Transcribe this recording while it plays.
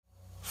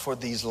for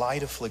these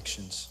light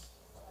afflictions,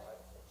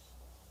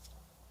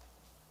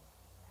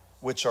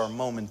 which are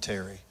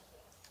momentary,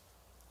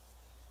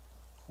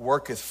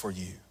 worketh for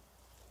you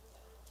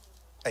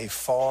a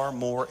far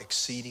more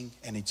exceeding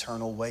and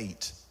eternal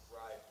weight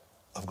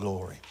of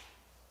glory.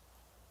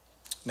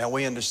 Now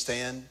we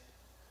understand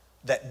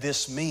that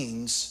this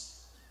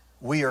means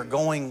we are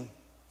going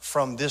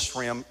from this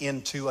realm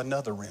into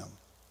another realm.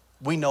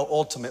 We know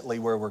ultimately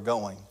where we're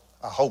going.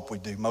 I hope we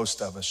do.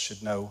 Most of us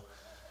should know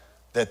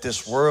that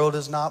this world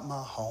is not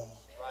my home.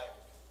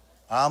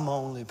 I'm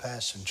only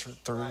passing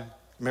through.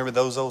 Remember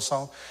those old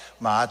songs?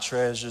 My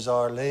treasures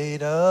are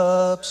laid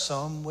up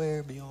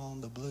somewhere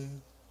beyond the blue.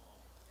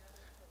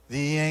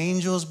 The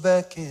angels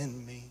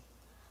beckon me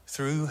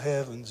through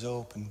heaven's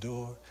open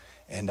door,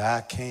 and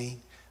I can't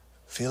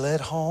feel at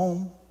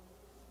home.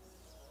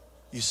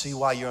 You see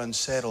why you're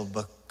unsettled?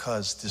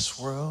 Because this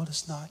world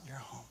is not your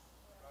home.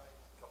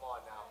 Come on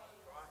now.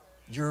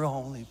 You're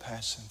only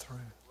passing through.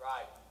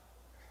 Right.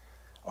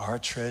 Our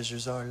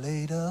treasures are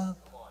laid up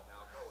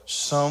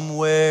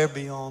somewhere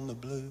beyond the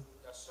blue.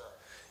 Yes, sir.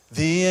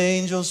 The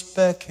angels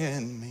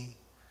beckon me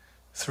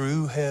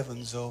through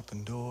heaven's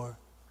open door,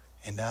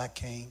 and I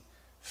can't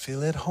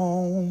feel at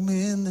home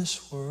in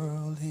this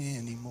world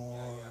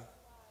anymore.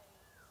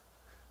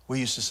 We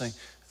used to sing,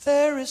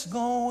 there is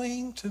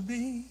going to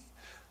be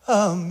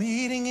a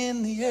meeting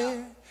in the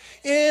air,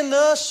 in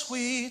the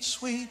sweet,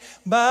 sweet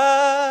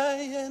by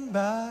and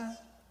by.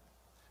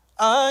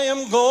 I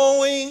am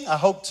going, I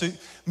hope to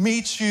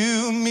meet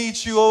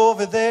you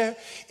over there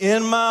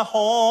in my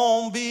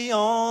home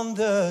beyond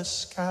the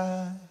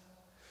sky.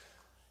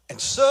 And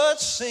such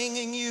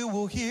singing you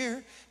will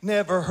hear,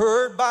 never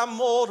heard by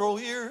mortal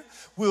ear,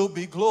 will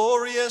be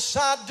glorious,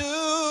 I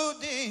do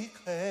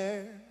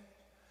declare.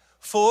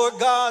 For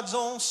God's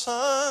own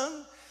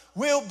Son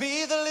will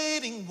be the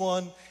leading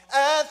one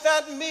at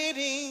that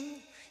meeting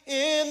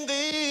in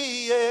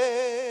the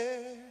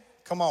air.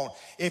 Come on,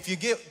 if you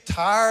get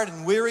tired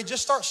and weary,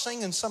 just start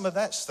singing some of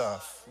that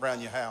stuff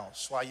around your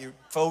house while you're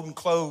folding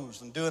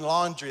clothes and doing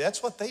laundry.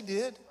 That's what they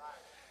did.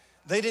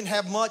 They didn't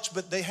have much,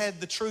 but they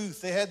had the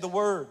truth. They had the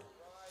word.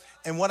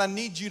 And what I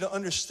need you to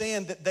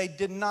understand, that they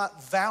did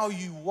not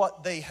value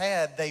what they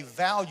had. They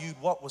valued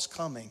what was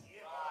coming.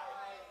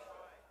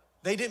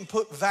 They didn't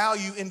put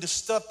value into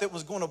stuff that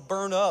was going to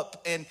burn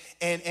up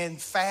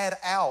and fad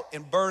out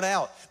and burn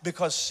out,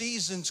 because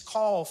seasons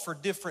call for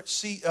different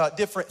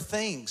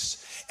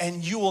things.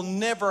 And you will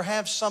never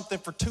have something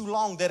for too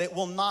long that it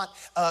will not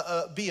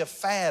be a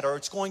fad or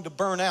it's going to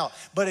burn out.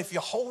 But if you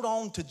hold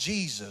on to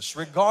Jesus,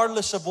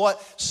 regardless of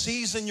what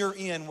season you're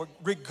in,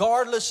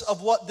 regardless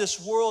of what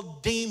this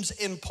world deems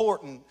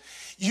important,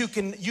 you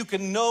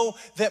can know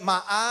that my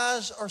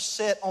eyes are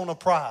set on a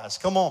prize.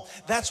 Come on.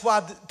 That's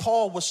why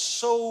Paul was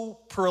so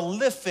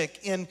prolific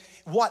in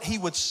what he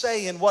would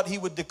say and what he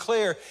would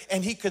declare.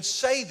 And he could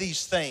say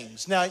these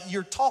things. Now,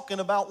 you're talking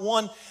about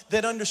one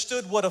that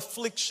understood what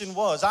affliction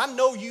was. I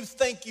know you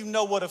think you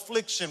know what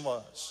affliction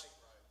was.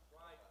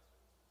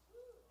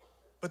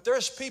 But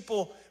there's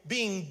people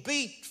being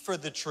beat for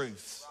the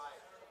truth.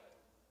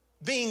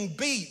 Being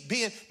beat,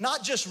 being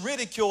not just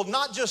ridiculed,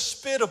 not just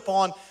spit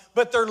upon,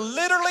 but they're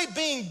literally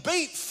being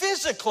beat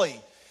physically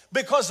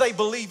because they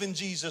believe in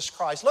Jesus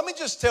Christ. Let me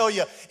just tell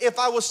you, if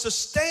I was to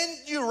stand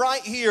you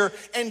right here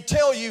and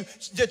tell you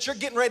that you're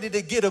getting ready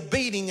to get a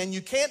beating and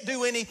you can't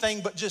do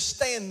anything but just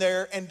stand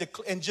there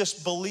and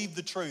just believe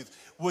the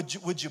truth,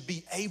 would you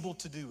be able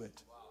to do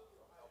it?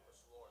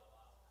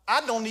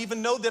 I don't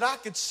even know that I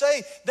could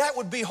say that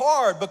would be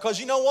hard, because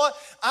you know what?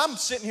 I'm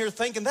sitting here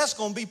thinking that's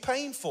going to be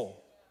painful.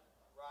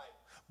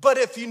 But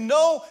if you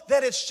know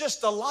that it's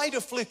just a light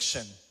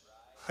affliction,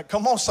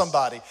 come on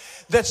somebody,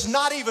 that's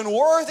not even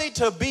worthy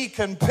to be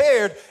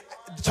compared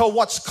to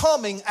what's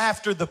coming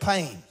after the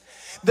pain.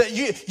 That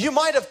you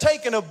might have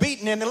taken a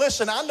beating, and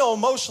listen, I know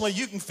emotionally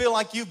you can feel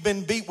like you've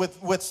been beat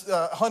with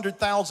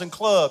 100,000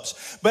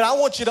 clubs, but I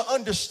want you to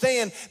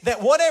understand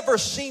that whatever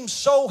seems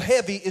so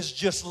heavy is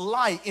just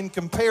light in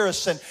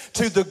comparison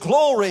to the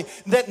glory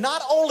that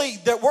not only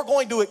that we're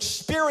going to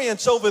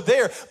experience over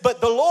there, but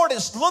the Lord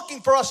is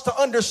looking for us to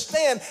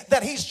understand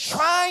that He's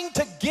trying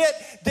to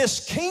get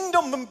this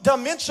kingdom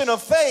dimension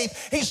of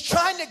faith. He's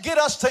trying to get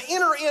us to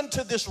enter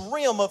into this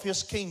realm of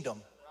His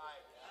kingdom.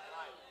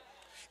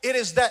 It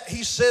is that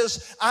He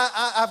says,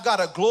 I've got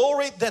a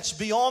glory that's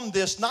beyond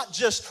this, not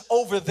just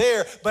over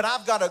there, but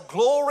I've got a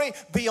glory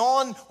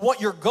beyond what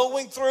you're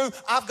going through.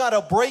 I've got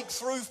a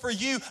breakthrough for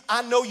you.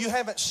 I know you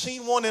haven't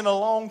seen one in a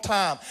long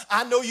time.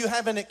 I know you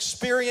haven't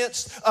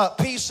experienced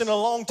peace in a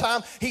long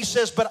time. He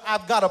says, but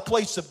I've got a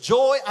place of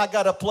joy. I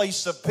got a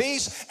place of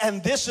peace.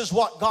 And this is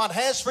what God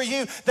has for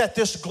you, that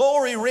this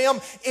glory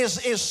realm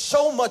is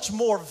so much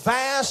more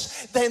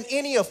vast than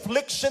any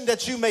affliction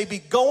that you may be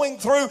going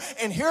through.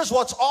 And here's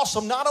what's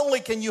awesome. Not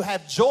only can you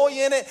have joy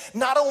in it,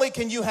 not only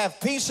can you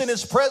have peace in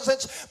His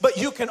presence, but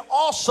you can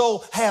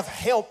also have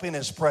help in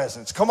His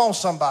presence. Come on,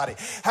 somebody.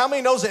 How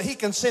many knows that He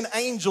can send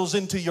angels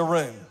into your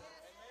room?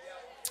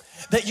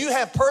 That you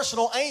have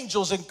personal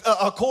angels, and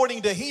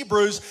according to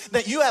Hebrews,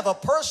 that you have a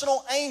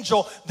personal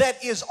angel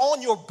that is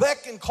on your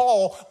beck and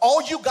call.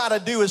 All you got to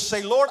do is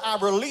say, Lord, I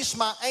release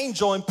my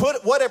angel, and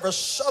put whatever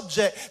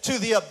subject to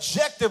the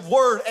objective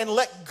word and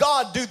let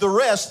God do the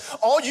rest.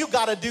 All you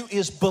got to do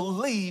is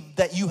believe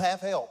that you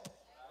have help.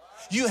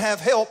 You have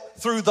help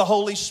through the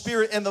Holy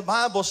Spirit. And the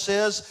Bible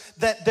says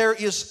that there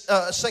is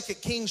 2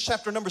 Kings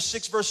chapter number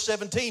 6 verse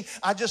 17.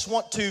 I just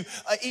want to,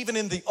 even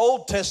in the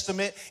Old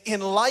Testament,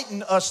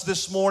 enlighten us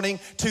this morning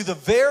to the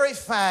very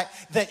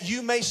fact that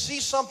you may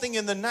see something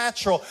in the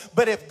natural,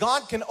 but if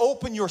God can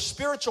open your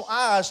spiritual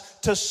eyes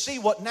to see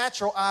what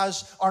natural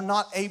eyes are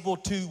not able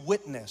to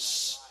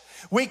witness.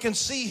 We can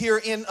see here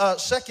in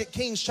 2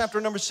 Kings chapter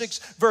number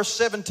 6 verse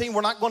 17.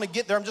 We're not going to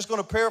get there. I'm just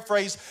going to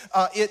paraphrase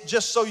it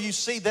just so you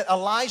see that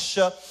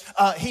Elisha,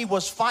 he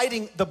was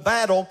fighting the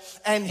battle,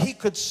 and he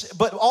could,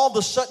 but all of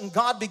a sudden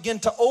God began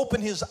to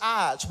open his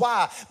eyes.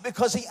 Why?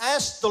 Because he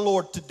asked the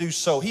Lord to do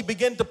so. He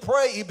began to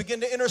pray. He began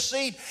to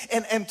intercede,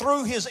 and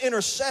through his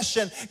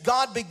intercession,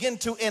 God began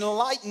to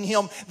enlighten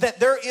him that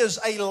there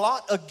is a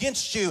lot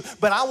against you,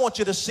 but I want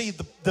you to see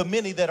the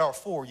many that are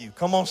for you.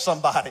 Come on,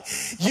 somebody.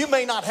 You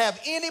may not have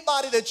anybody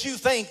that you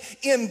think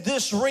in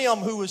this realm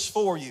who is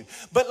for you,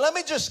 but let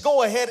me just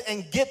go ahead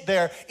and get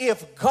there.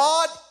 If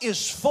God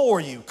is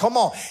for you, come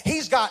on,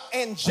 he's got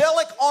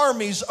angelic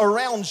armies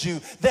around you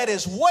that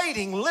is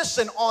waiting,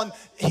 listen, on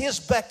his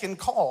beck and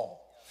call.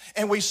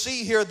 And we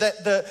see here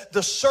that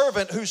the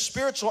servant whose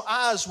spiritual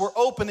eyes were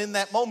open in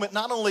that moment,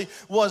 not only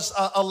was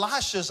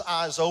Elisha's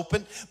eyes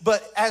open,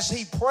 but as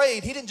he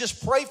prayed, he didn't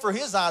just pray for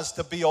his eyes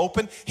to be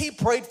open, he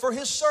prayed for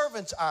his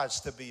servant's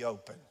eyes to be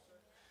open.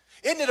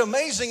 Isn't it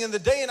amazing in the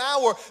day and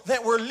hour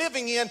that we're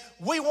living in,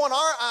 we want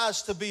our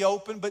eyes to be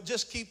open, but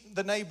just keep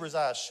the neighbor's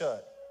eyes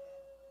shut.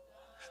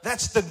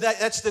 That's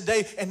the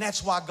day, and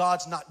that's why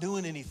God's not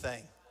doing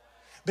anything.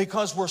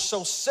 Because we're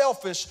so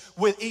selfish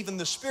with even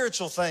the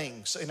spiritual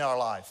things in our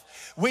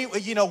life. We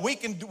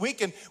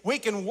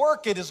can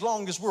work it as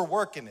long as we're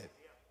working it.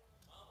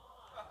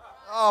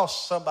 Oh,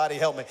 somebody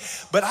help me.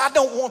 But I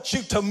don't want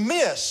you to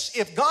miss.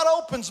 If God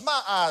opens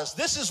my eyes,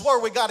 this is where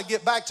we got to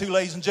get back to,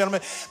 ladies and gentlemen,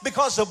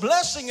 because the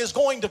blessing is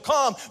going to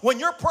come when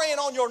you're praying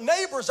on your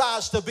neighbor's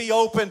eyes to be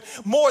open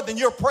more than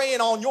you're praying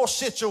on your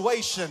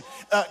situation.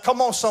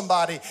 Come on,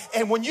 somebody.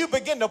 And when you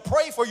begin to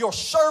pray for your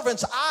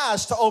servant's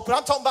eyes to open,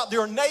 I'm talking about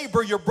your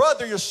neighbor, your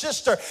brother, your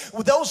sister,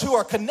 those who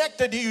are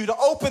connected to you, to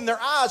open their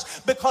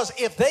eyes, because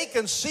if they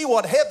can see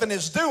what heaven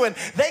is doing,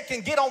 they can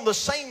get on the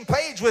same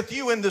page with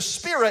you in the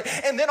spirit,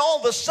 and then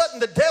all of a sudden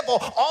the devil,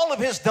 all of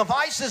his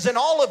devices and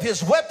all of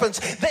his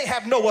weapons, they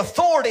have no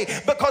authority,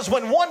 because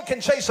when one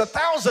can chase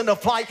 1,000 a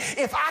flight,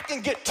 if I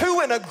can get two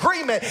in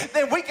agreement,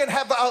 then we can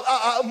have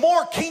a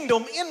more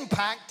kingdom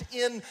impact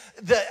in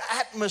the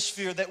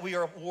atmosphere that we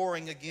are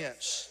warring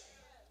against.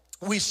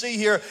 We see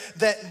here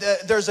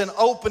that there's an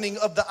opening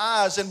of the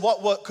eyes, and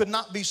what could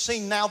not be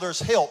seen, now there's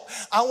help.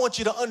 I want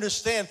you to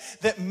understand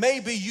that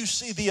maybe you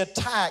see the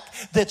attack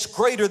that's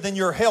greater than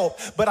your help,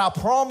 but I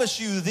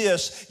promise you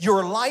this,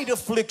 your light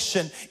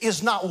affliction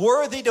is not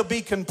worthy to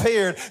be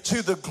compared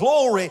to the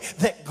glory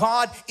that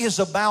God is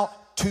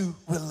about to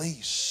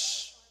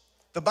release.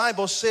 The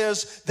Bible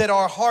says that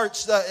our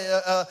hearts,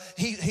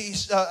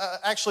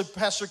 actually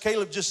Pastor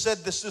Caleb just said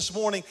this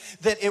morning,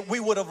 that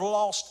we would have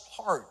lost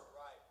heart.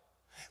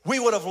 We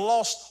would have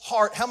lost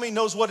heart. How many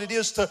knows what it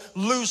is to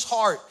lose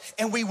heart?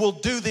 And we will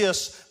do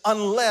this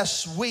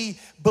unless we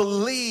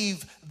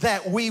believe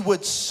that we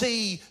would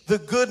see the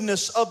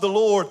goodness of the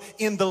Lord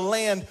in the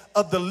land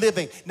of the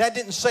living. That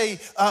didn't say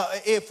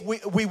if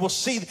we will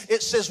see.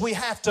 It says we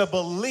have to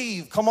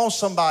believe. Come on,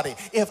 somebody.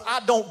 If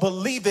I don't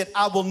believe it,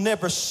 I will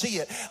never see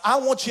it. I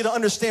want you to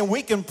understand,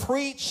 we can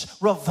preach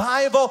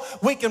revival.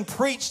 We can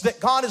preach that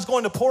God is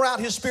going to pour out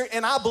his spirit,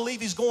 and I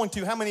believe he's going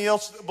to. How many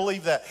else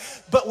believe that?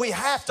 But we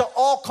have to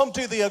all come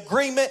to the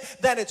agreement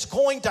that it's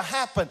going to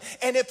happen.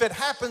 And if it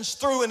happens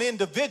through an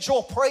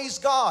individual, praise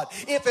God.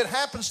 If it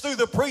happens through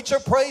the preacher,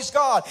 praise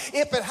God.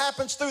 If it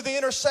happens through the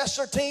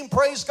intercessor team,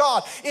 praise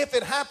God. If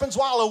it happens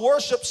while a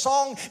worship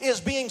song is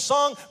being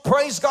sung,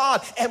 praise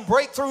God. And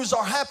breakthroughs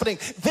are happening.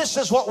 This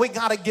is what we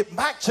got to get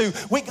back to.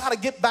 We got to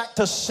get back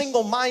to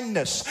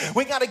single-mindedness.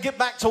 We got to get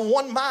back to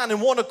one mind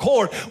and one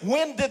accord.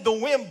 When did the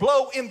wind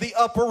blow in the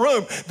upper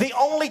room? The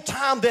only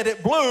time that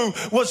it blew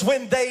was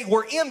when they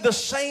were in the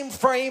same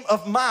frame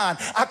of mind.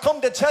 I come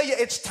to tell you,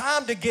 it's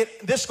time to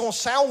get, this is going to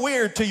sound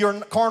weird to your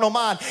carnal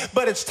mind,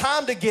 but it's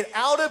time to get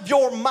out of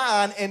your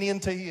mind and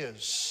into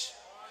his.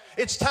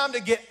 It's time to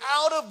get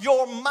out of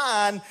your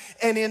mind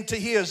and into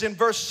his. In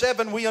verse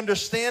 7, we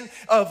understand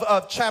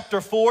of chapter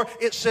 4,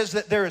 it says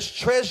that there is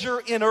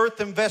treasure in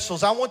earthen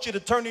vessels. I want you to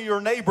turn to your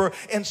neighbor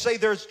and say,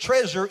 there's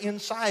treasure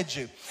inside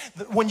you.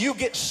 When you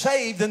get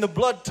saved and the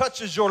blood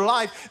touches your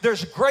life,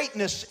 there's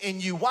greatness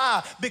in you.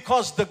 Why?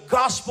 Because the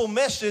gospel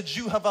message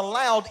you have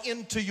allowed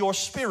into your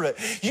spirit.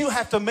 You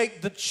have to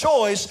make the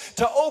choice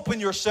to open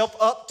yourself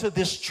up to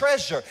this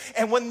treasure.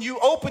 And when you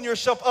open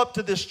yourself up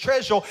to this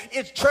treasure,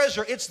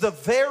 it's the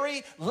very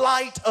very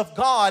light of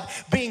God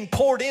being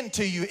poured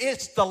into you.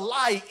 It's the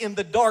light in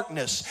the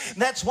darkness.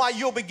 That's why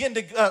you'll begin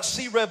to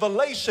see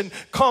revelation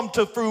come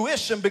to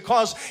fruition,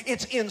 because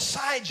it's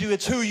inside you.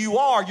 It's who you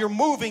are. You're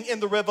moving in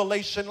the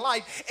revelation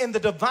light, and the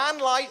divine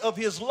light of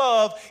His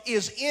love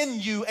is in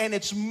you, and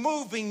it's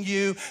moving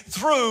you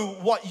through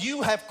what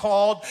you have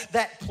called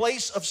that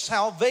place of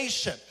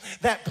salvation,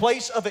 that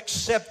place of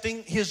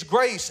accepting His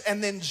grace.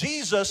 And then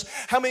Jesus,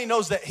 how many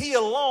knows that He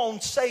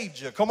alone saved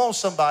you? Come on,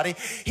 somebody.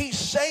 He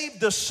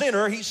saved a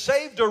sinner. He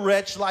saved a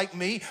wretch like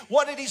me.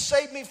 What did He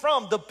save me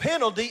from? The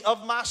penalty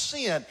of my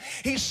sin.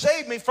 He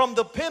saved me from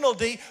the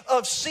penalty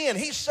of sin.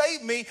 He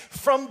saved me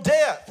from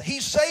death. He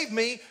saved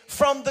me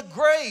from the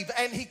grave.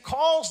 And He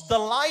caused the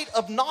light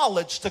of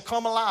knowledge to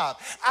come alive.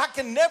 I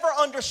can never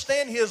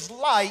understand His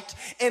light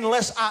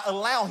unless I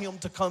allow Him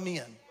to come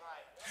in.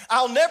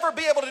 I'll never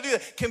be able to do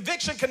that.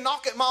 Conviction can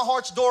knock at my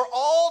heart's door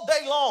all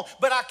day long,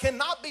 but I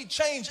cannot be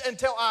changed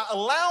until I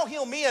allow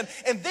Him in,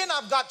 and then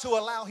I've got to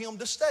allow Him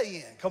to stay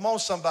in. Come on,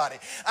 somebody.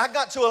 I've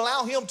got to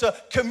allow Him to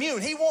commune.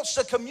 He wants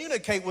to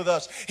communicate with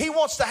us. He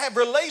wants to have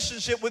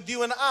relationship with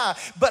you and I,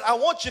 but I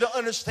want you to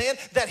understand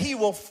that He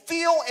will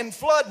fill and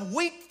flood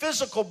weak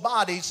physical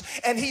bodies,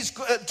 and He's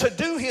to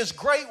do His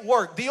great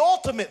work. The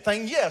ultimate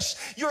thing,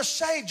 yes, you're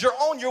saved. You're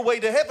on your way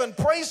to heaven.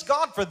 Praise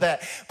God for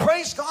that.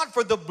 Praise God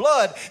for the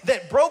blood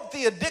that broke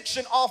the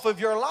addiction off of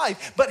your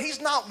life, but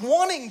He's not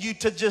wanting you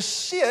to just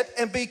sit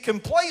and be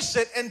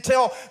complacent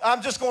until,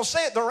 I'm just going to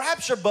say it, the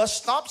rapture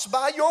bus stops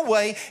by your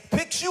way,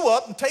 picks you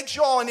up, and takes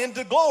you on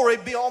into glory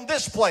beyond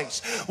this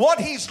place.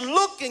 What He's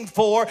looking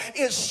for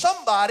is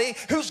somebody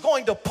who's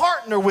going to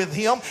partner with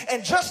Him,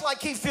 and just like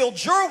He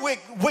filled your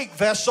weak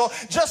vessel,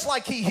 just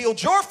like He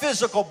healed your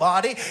physical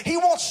body, He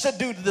wants to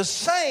do the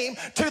same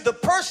to the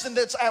person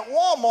that's at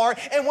Walmart.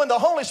 And when the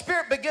Holy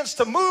Spirit begins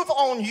to move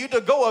on you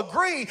to go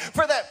agree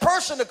for that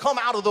person to come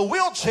out of the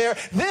wheelchair,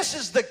 this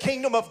is the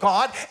kingdom of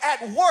God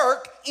at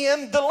work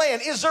in the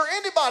land. Is there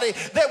anybody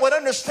that would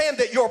understand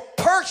that your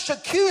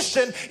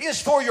persecution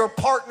is for your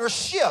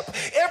partnership?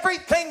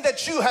 Everything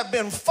that you have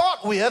been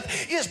fought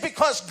with is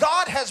because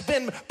God has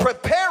been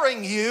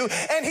preparing you,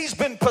 and He's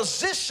been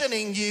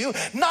positioning you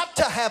not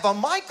to have a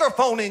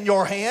microphone in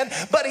your hand,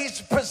 but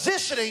He's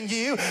positioning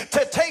you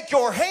to take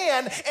your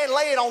hand and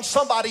lay it on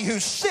somebody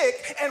who's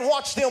sick and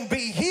watch them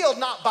be healed,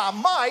 not by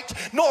might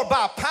nor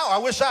by power. I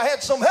wish I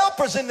had some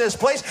helpers in this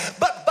place,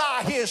 but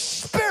by His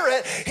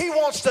Spirit. He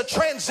wants to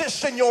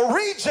transition your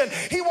region.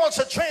 He wants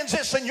to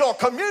transition your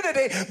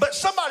community, but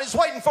somebody's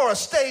waiting for a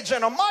stage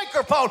and a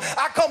microphone.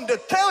 I come to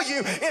tell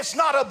you, it's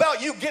not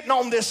about you getting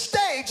on this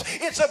stage.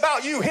 It's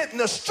about you hitting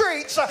the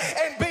streets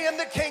and being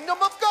the kingdom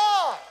of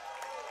God.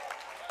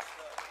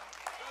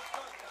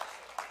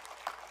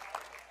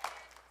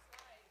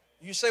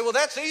 You say, well,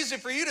 that's easy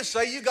for you to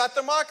say. You got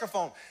the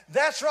microphone.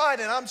 That's right,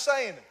 and I'm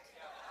saying it.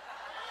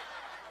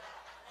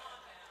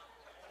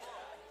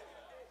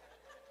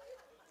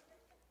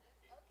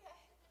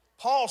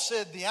 Paul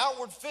said the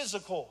outward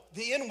physical,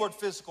 the inward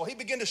physical. He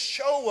began to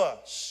show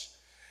us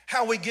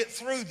how we get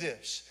through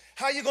this.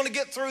 How are you going to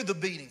get through the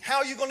beating? How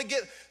are you going to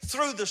get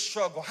through the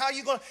struggle? How are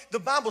you going to, the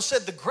Bible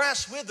said the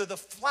grass withers, the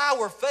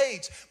flower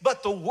fades,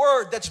 but the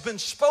word that's been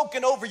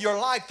spoken over your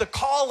life, the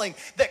calling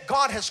that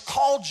God has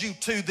called you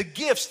to, the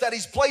gifts that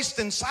He's placed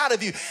inside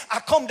of you, I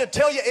come to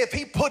tell you, if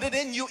He put it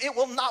in you, it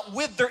will not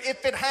wither.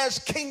 If it has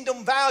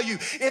kingdom value,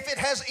 if it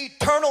has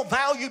eternal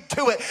value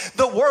to it,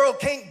 the world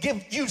can't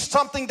give you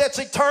something that's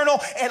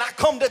eternal, and I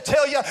come to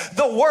tell you,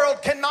 the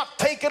world cannot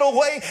take it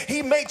away.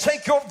 He may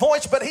take your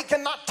voice, but he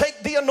cannot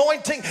take the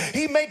anointing.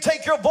 He may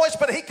take your voice,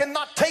 but he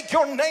cannot take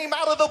your name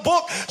out of the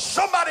book.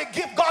 Somebody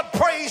give God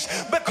praise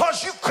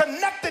because you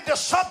connected to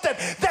something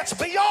that's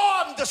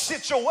beyond the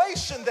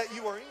situation that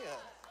you are in.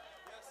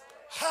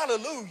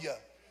 Hallelujah.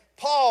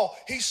 Paul,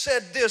 he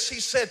said this.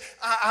 He said,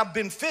 I've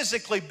been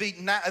physically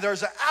beaten.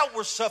 There's an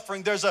outward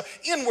suffering. There's an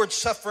inward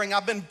suffering.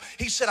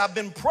 He said, I've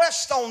been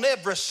pressed on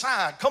every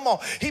side. Come on.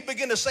 He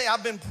began to say,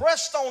 I've been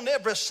pressed on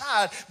every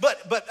side,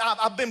 but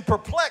I've been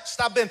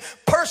perplexed. I've been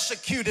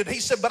persecuted.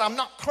 He said, but I'm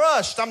not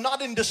crushed. I'm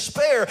not in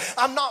despair.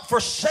 I'm not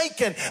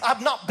forsaken.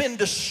 I've not been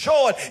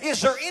destroyed.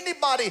 Is there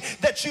anybody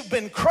that you've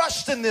been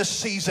crushed in this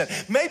season?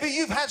 Maybe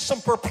you've had some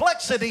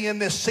perplexity in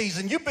this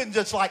season. You've been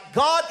just like,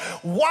 God,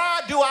 why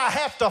do I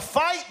have to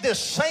fight this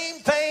same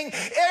thing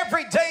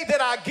every day that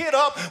I get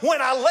up?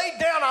 When I lay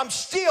down, I'm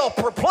still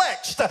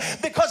perplexed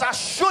because I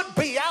should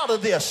be out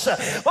of this.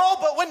 Oh,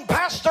 but when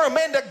Pastor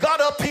Amanda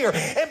got up here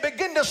and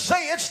began to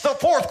say it's the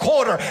fourth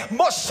quarter,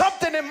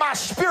 something in my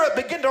spirit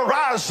began to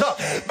rise up,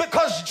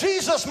 because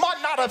Jesus might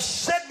not have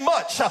said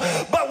much,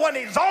 but when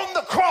He's on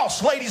the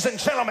cross, ladies and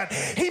gentlemen,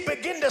 He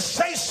began to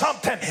say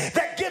something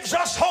that gives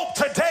us hope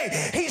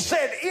today. He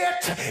said,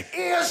 it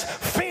is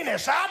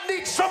finished. I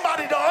need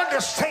somebody to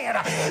understand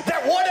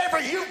that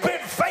whatever you've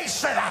been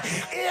facing,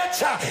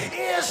 it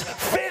is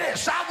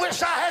finished. I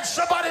wish I had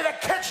somebody to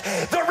catch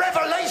the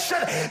revelation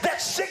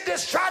that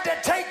sickness tried to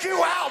take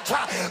you out,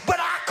 but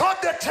I come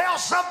to tell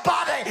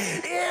somebody,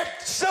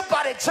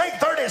 somebody take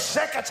 30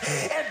 seconds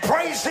seconds and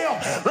praise him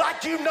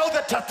like you know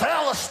the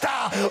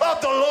tetelestai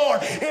of the Lord.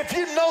 If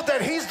you know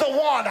that he's the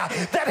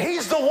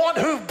one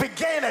who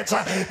began it,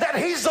 that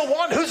he's the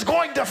one who's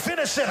going to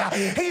finish it.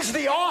 He's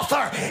the author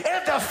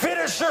and the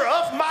finisher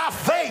of my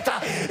faith.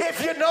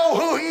 If you know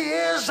who he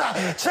is,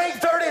 take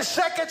 30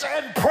 seconds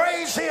and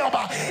praise him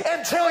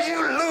until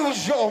you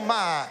lose your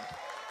mind.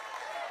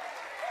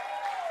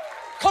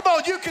 Come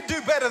on, you can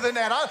do better than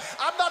that.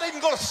 I'm not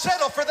even going to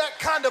settle for that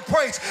kind of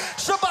praise.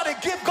 Somebody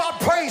give God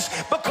praise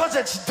because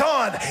it's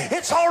done.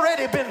 It's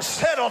already been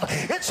settled.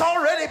 It's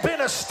already been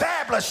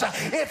established.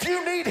 If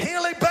you need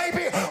healing,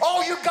 baby,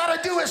 all you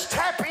got to do is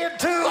tap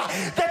into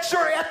that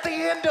you're at the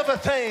end of a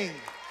thing.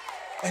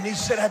 And he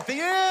said, at the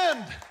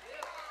end,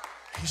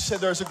 he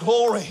said, there's a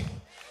glory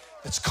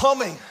that's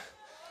coming.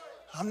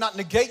 I'm not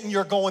negating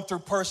you're going through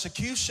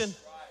persecution.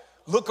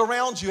 Look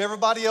around you.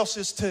 Everybody else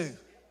is too.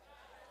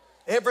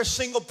 Every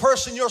single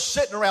person you're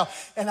sitting around.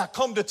 And I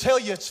come to tell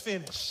you it's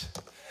finished.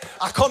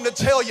 I come to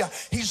tell you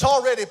he's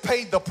already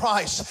paid the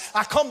price.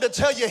 I come to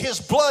tell you his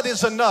blood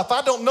is enough.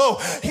 I don't know.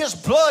 His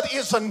blood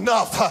is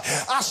enough.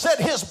 I said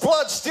his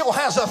blood still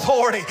has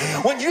authority.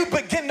 When you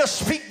begin to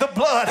speak the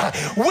blood,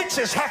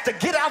 witches have to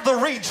get out of the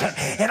region.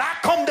 And I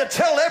come to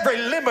tell every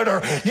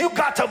limiter, you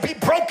got to be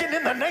broken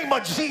in the name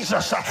of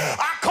Jesus.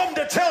 I come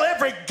to tell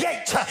every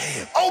gate,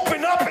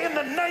 open up in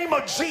the name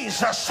of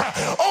Jesus.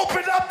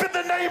 Open up in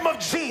the name of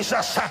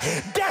Jesus.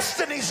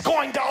 Destiny's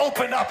going to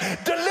open up.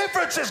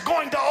 Deliverance is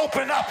going to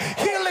open up.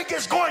 Healing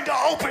is going to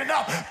open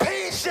up.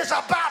 Peace is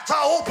about to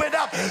open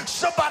up.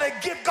 Somebody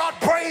give God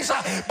praise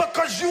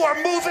because you are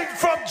moving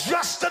from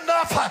just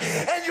enough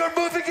and you're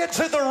moving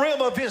into the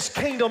realm of his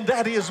kingdom.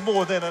 That is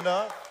more than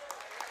enough.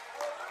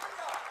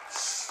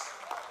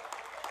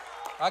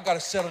 I got to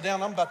settle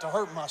down. I'm about to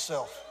hurt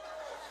myself.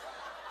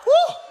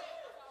 Woo!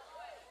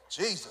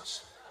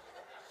 Jesus.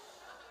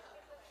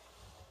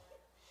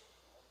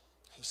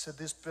 He said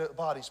this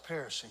body's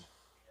perishing.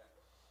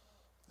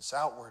 It's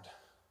outward.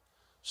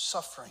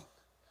 Suffering,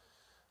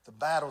 the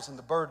battles and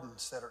the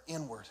burdens that are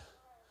inward.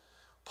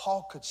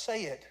 Paul could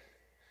say it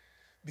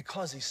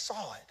because he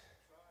saw it.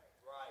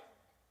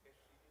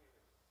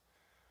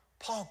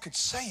 Paul could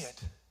say it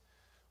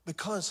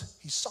because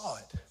he saw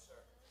it.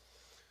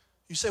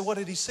 You say, what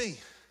did he see?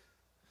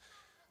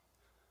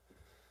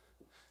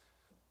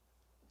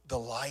 The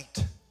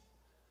light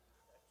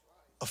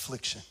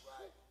affliction.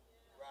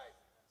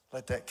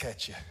 Let that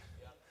catch you.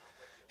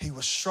 He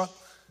was struck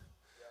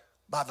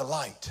by the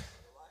light.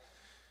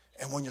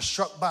 And when you're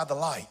struck by the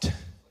light,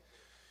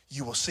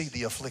 you will see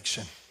the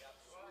affliction.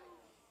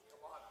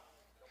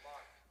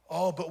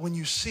 Oh, but when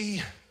you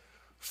see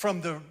from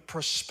the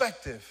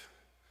perspective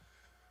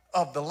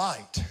of the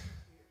light,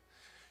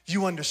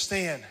 you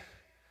understand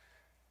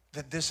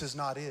that this is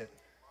not it.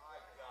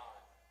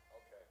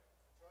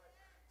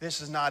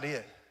 This is not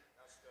it.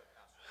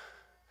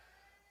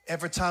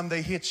 Every time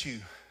they hit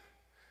you,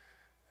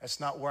 that's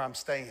not where I'm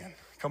staying.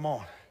 Come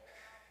on.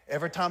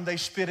 Every time they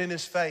spit in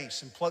his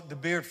face and plucked the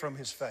beard from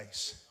his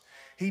face,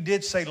 he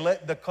did say,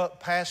 let the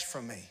cup pass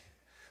from me,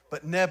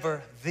 but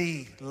never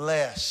the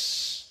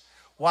less.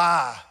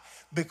 Why?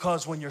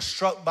 Because when you're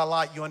struck by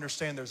light, you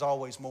understand there's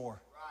always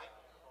more.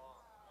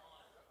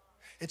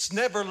 It's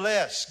never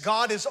less.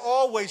 God is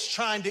always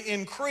trying to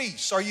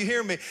increase. Are you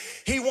hearing me?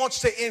 He wants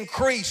to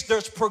increase.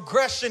 There's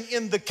progression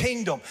in the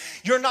kingdom.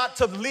 You're not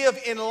to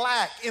live in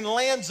lack, in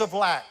lands of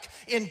lack,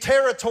 in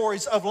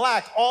territories of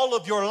lack all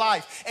of your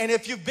life. And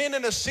if you've been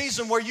in a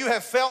season where you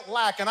have felt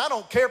lack, and I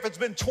don't care if it's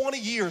been 20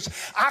 years,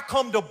 I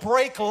come to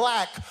break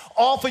lack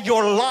off of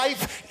your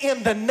life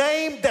in the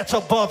name that's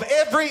above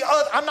every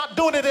other. I'm not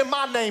doing it in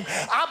my name.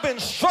 I've been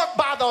struck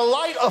by the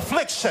light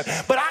affliction,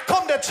 but I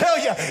come to tell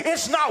you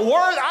it's not worth.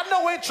 I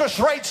know interest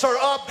rates are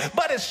up,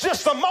 but it's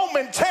just a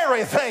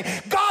momentary thing.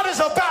 God is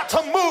about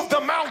to move the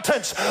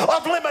mountains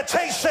of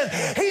limitation.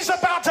 He's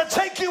about to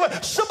take you.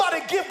 Somebody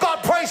give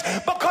God praise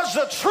because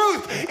the truth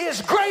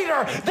is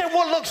greater than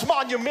what looks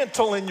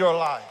monumental in your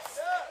life.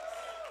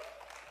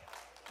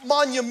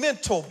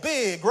 Monumental,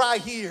 big,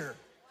 right here.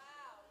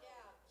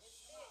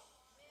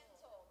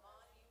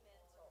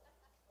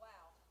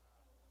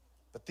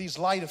 But these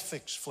light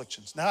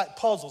afflictions, now it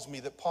puzzles me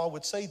that Paul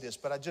would say this,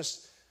 but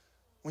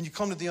when you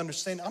come to the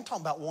understanding, I'm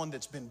talking about one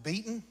that's been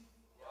beaten.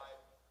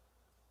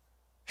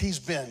 He's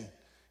been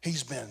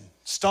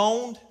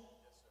stoned,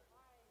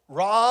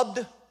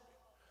 robbed,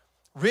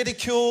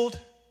 ridiculed,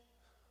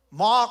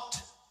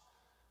 mocked,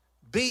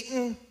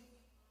 beaten,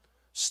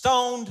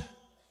 stoned,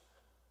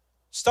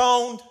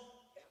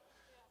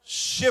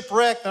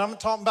 shipwrecked. And I'm not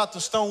talking about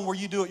the stone where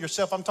you do it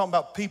yourself. I'm talking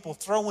about people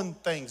throwing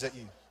things at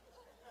you.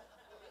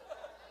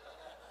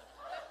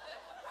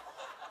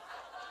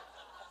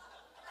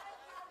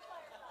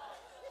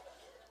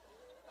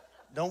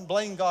 Don't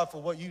blame God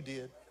for what you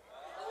did.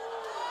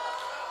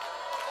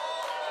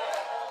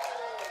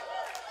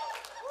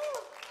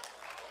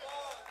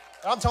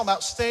 I'm talking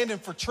about standing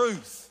for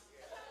truth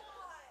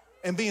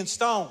and being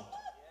stoned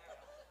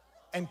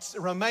and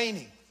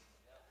remaining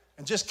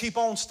and just keep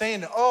on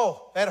standing.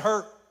 Oh, that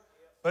hurt,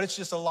 but it's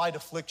just a light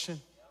affliction.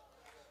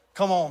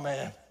 Come on,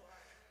 man.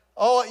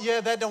 Oh, yeah,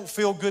 that don't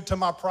feel good to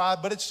my pride,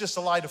 but it's just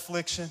a light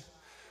affliction.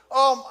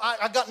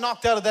 I got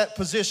knocked out of that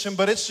position,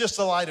 but it's just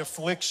a light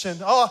affliction.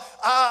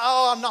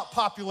 I'm not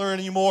popular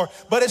anymore,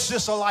 but it's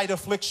just a light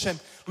affliction.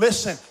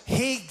 Listen,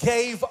 he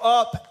gave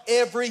up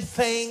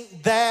everything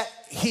that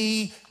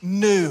he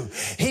knew.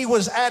 He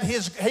was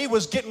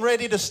getting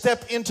ready to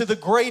step into the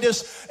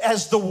greatest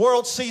as the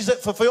world sees it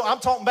fulfilled. I'm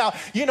talking about,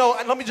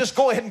 let me just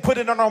go ahead and put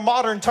it in our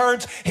modern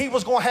terms. He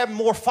was going to have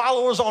more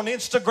followers on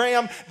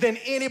Instagram than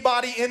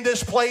anybody in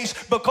this place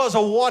because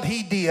of what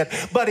he did.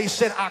 But he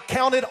said, I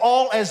count it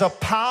all as a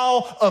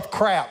pile of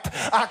crap.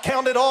 I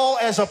count it all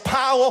as a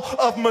pile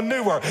of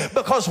manure,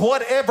 because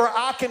whatever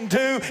I can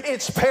do,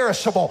 it's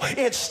perishable.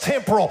 It's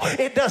temporal.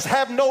 It does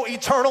have no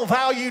eternal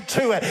value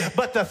to it.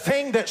 But the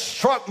thing that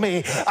struck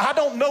me, I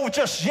don't know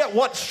just yet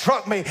what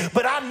struck me,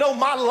 but I know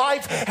my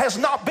life has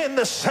not been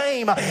the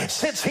same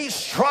since he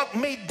struck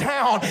me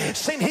down,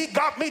 since he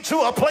got me to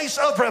a place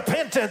of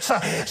repentance,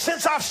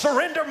 since I've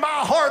surrendered my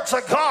heart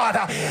to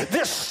God.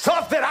 This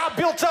stuff that I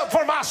built up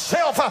for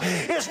myself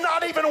is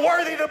not even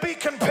worthy to be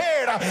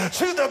compared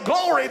to the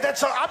glory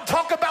I'm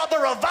talking about, the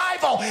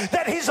revival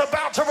that he's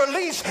about to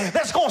release,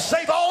 that's going to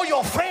save all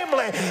your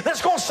family,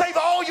 that's going to save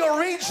all your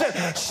region.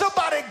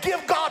 Somebody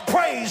give God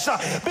praise,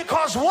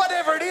 because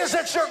whatever it is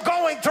that you're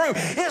going through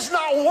is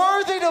not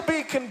worthy to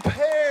be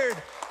compared.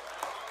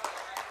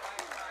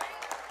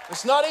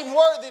 It's not even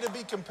worthy to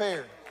be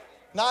compared.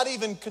 Not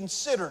even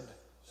considered.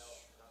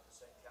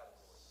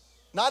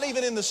 Not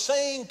even in the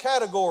same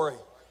category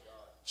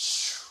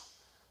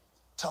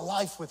to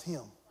life with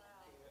him.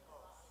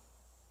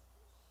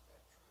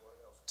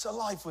 To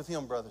life with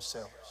him, Brother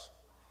Sellers.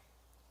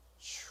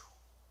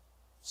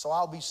 So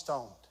I'll be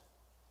stoned.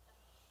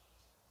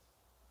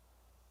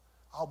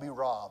 I'll be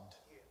robbed.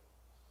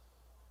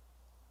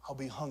 I'll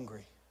be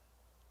hungry.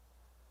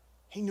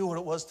 He knew what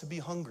it was to be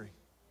hungry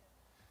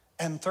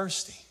and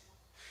thirsty.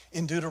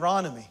 In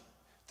Deuteronomy,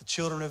 the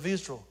children of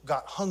Israel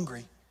got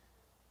hungry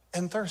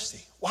and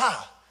thirsty.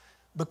 Why?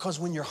 Because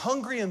when you're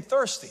hungry and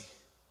thirsty,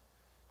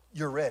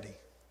 you're ready.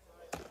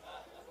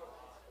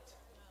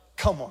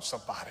 Come on,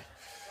 somebody.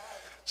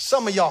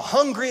 Some of y'all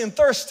hungry and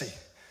thirsty.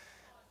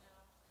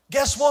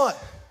 Guess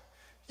what?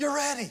 You're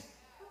ready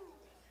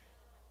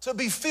to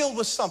be filled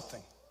with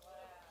something.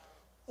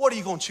 What are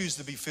you going to choose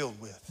to be filled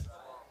with?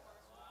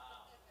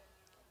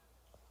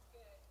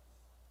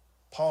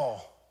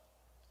 Paul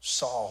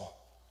saw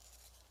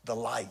the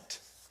light.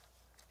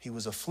 He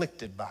was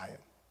afflicted by it.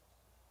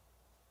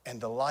 And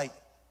the light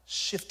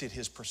shifted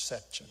his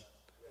perception.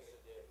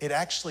 It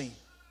actually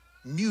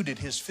muted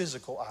his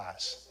physical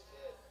eyes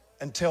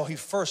until he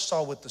first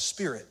saw with the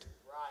Spirit.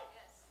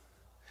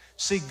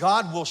 See,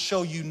 God will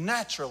show you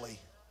naturally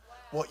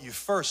what you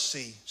first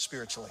see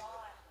spiritually.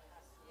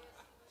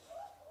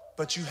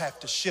 But you have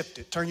to shift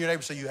it. Turn your neighbor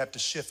and say, you have to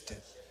shift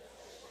it.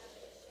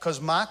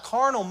 Because my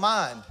carnal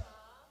mind,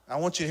 I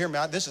want you to hear me.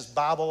 This is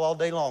Bible all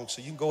day long,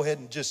 so you can go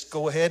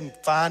ahead and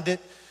find it.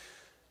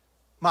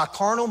 My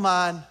carnal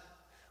mind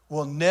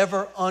will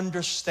never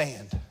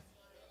understand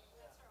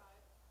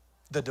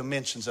the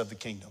dimensions of the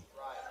kingdom.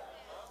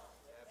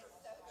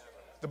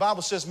 The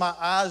Bible says my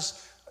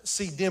eyes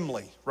see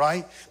dimly,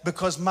 right?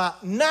 Because my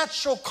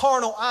natural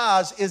carnal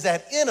eyes is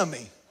at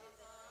enemy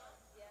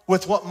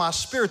with what my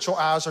spiritual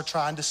eyes are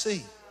trying to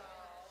see.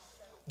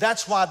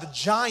 That's why the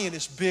giant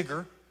is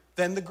bigger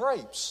than the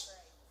grapes,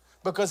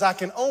 because I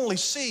can only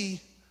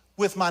see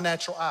with my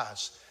natural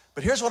eyes.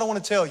 But here's what I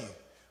want to tell you.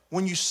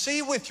 When you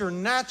see with your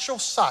natural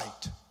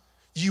sight,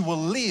 you will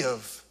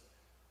live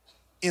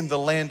in the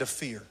land of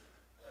fear.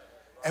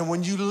 And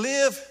when you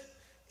live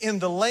in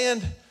the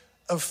land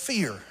of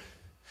fear,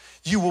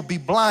 you will be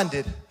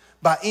blinded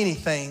by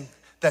anything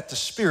that the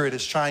Spirit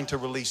is trying to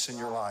release in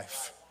your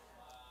life.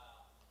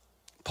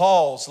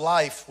 Paul's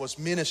life was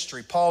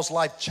ministry. Paul's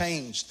life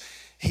changed.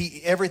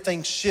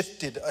 Everything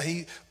shifted.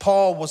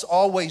 Paul was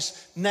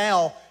always,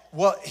 now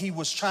what he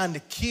was trying to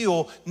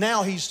kill,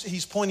 now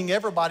he's pointing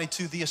everybody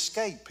to the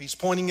escape. He's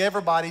pointing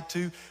everybody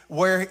to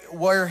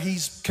where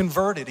he's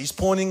converted. He's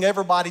pointing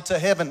everybody to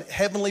heaven,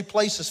 heavenly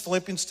places.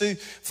 Philippians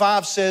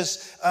 2:5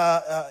 says,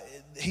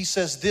 he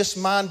says, this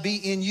mind be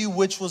in you,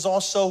 which was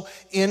also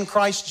in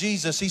Christ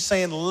Jesus. He's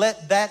saying,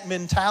 let that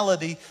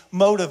mentality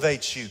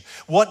motivate you.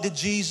 What did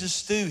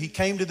Jesus do? He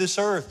came to this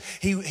earth.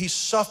 He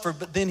suffered,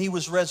 but then he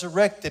was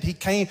resurrected. He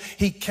came,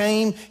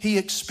 he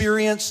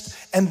experienced,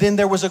 and then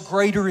there was a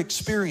greater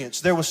experience.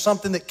 There was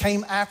something that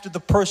came after the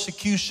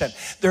persecution.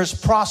 There's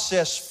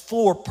process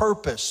for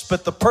purpose,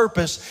 but the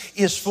purpose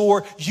is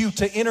for you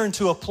to enter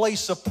into a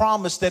place of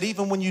promise that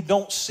even when you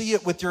don't see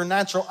it with your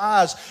natural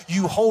eyes,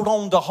 you hold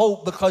on to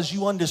hope because you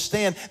you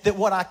understand that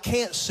what I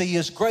can't see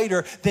is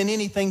greater than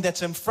anything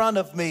that's in front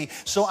of me.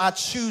 So I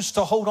choose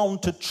to hold on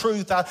to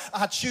truth.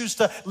 I choose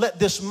to let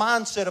this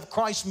mindset of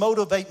Christ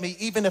motivate me,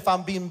 even if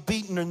I'm being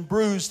beaten and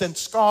bruised and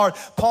scarred.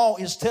 Paul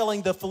is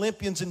telling the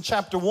Philippians in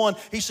chapter 1,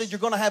 he said, you're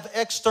going to have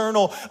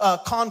external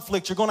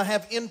conflict. You're going to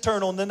have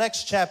internal in the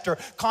next chapter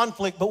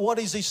conflict. But what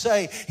does he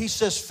say? He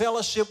says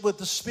fellowship with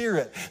the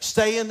Spirit.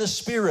 Stay in the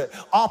Spirit.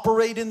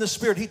 Operate in the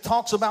Spirit. He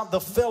talks about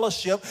the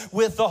fellowship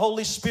with the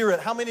Holy Spirit.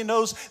 How many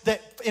knows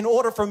that in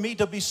order for me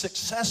to be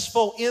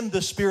successful in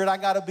the Spirit, I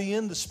got to be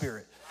in the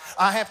Spirit?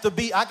 I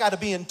got to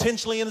be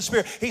intentionally in the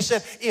Spirit. He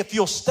said, if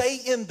you'll stay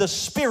in the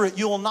Spirit,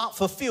 you will not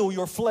fulfill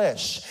your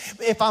flesh.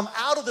 If I'm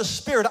out of the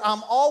Spirit,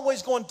 I'm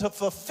always going to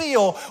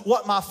fulfill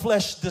what my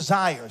flesh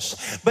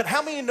desires. But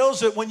how many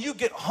knows that when you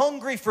get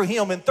hungry for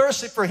Him and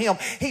thirsty for Him,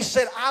 He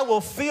said, I will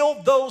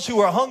fill those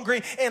who are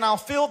hungry and I'll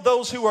fill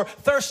those who are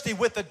thirsty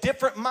with a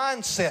different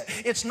mindset.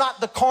 It's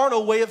not the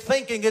carnal way of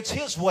thinking. It's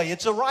His way.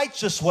 It's a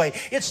righteous way.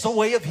 It's the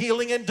way of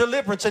healing and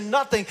deliverance. And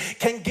nothing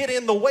can get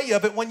in the way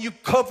of it when you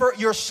cover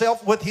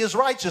yourself with His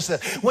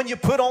righteousness. When you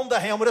put on the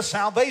helmet of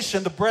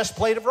salvation, the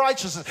breastplate of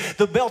righteousness,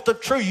 the belt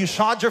of truth, you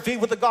shod your feet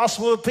with the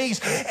gospel of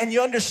peace, and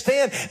you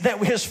understand that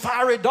His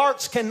fiery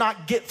darts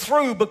cannot get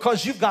through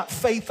because you've got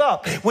faith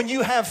up. When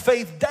you have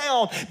faith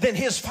down, then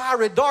His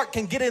fiery dart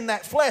can get in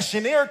that flesh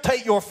and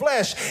irritate your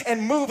flesh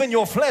and move in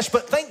your flesh.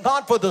 But thank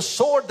God for the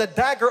sword, the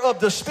dagger of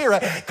the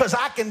Spirit, because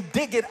I can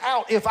dig it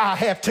out if I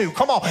have to.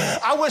 Come on.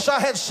 I wish I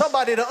had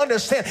somebody to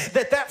understand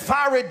that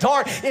fiery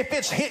dart, if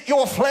it's hit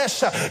your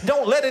flesh,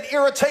 don't let it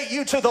irritate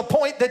you to the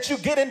point that you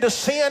get into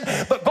sin,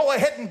 but go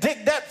ahead and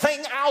dig that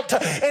thing out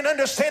and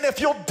understand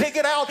if you'll dig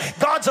it out,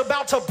 God's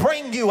about to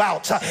bring you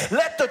out.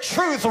 Let the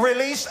truth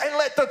release and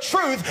let the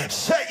truth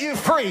set you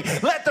free.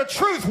 Let the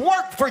truth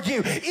work for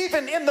you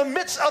even in the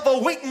midst of a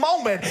weak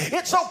moment.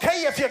 It's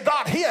okay if you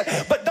got hit,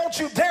 but don't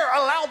you dare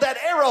allow that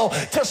arrow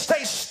to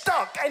stay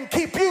stuck and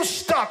keep you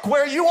stuck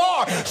where you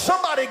are.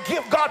 Somebody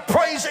give God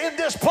praise in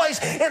this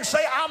place and say,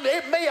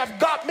 it may have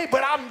got me,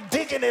 but I'm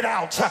digging it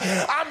out.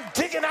 I'm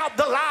digging out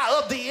the lie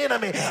of the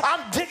enemy.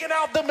 I'm digging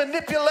out the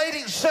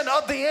manipulation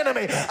of the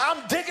enemy.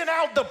 I'm digging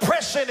out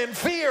depression and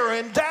fear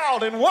and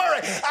doubt and worry.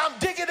 I'm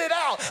digging it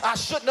out. I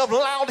shouldn't have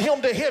allowed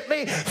him to hit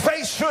me.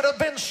 Faith should have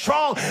been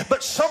strong.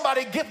 But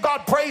somebody give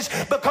God praise,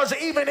 because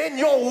even in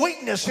your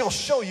weakness, He'll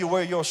show you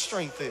where your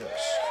strength is.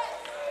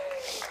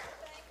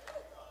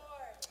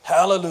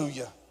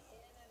 Hallelujah.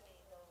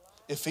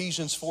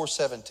 Ephesians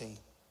 4:17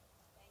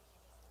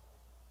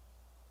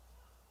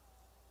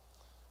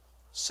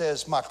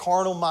 says, my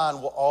carnal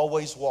mind will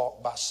always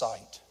walk by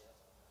sight.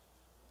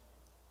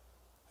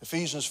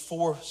 Ephesians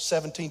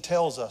 4:17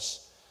 tells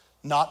us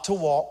not to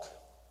walk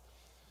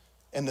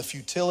in the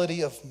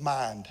futility of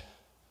mind.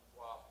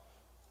 Wow.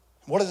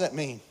 What does that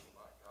mean?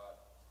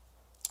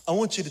 I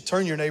want you to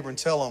turn your neighbor and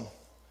tell them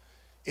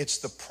it's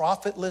the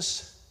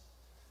profitless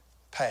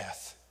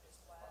path.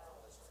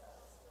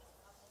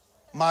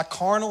 My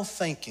carnal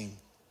thinking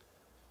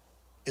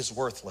is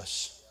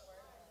worthless.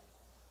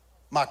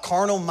 My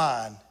carnal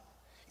mind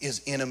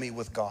is enemy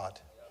with God.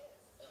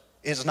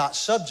 It's not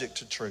subject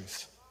to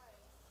truth.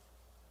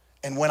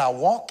 And when I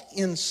walk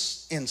in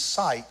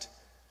sight,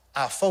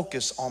 I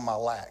focus on my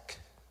lack.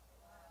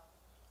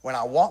 When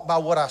I walk by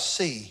what I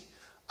see,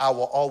 I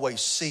will always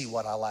see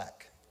what I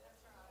lack.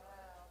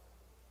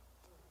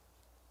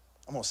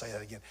 I'm going to say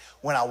that again.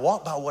 When I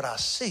walk by what I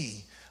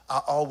see,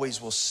 I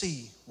always will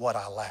see what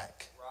I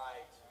lack.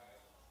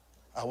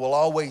 I will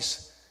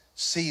always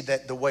see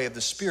that the way of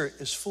the Spirit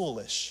is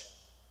foolish,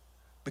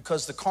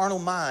 because the carnal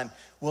mind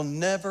will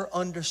never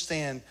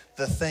understand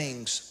the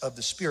things of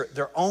the Spirit.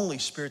 They're only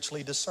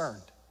spiritually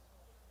discerned.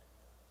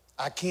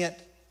 I can't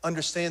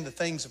understand the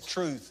things of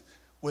truth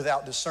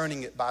without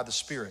discerning it by the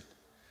Spirit.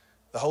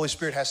 The Holy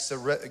Spirit has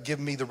to give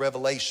me the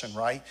revelation,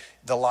 right?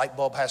 The light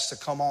bulb has to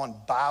come on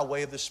by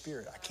way of the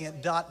Spirit. I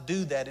can't not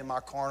do that in my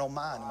carnal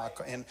mind,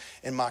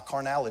 in my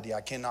carnality.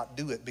 I cannot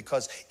do it,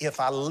 because if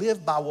I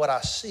live by what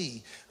I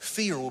see,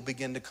 fear will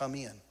begin to come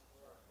in.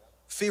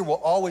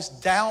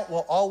 Doubt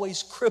will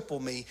always cripple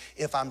me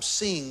if I'm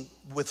seeing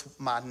with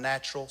my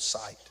natural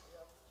sight.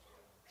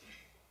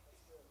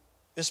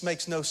 This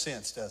makes no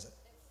sense, does it?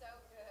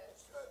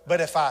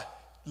 But if I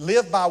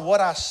live by what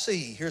I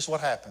see, here's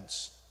what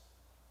happens.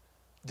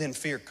 Then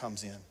fear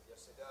comes in.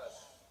 Yes, it does.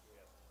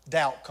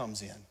 Doubt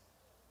comes in.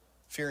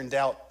 Fear and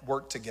doubt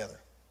work together.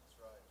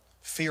 That's right.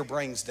 Fear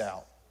brings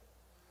doubt.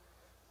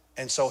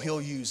 And so he'll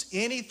use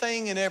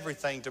anything and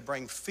everything to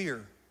bring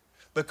fear,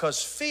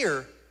 because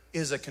fear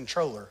is a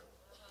controller.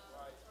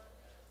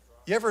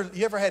 You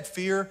ever had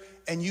fear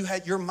and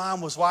your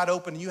mind was wide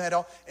open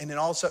and and then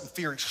all of a sudden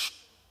fear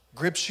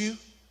grips you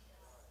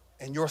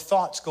and your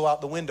thoughts go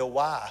out the window.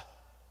 Why?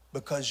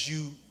 Because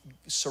you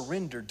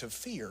surrendered to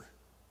fear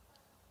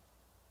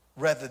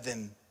rather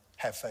than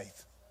have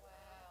faith.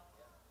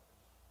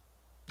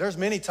 There's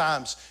many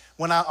times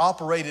when I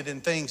operated in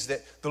things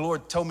that the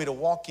Lord told me to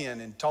walk in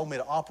and told me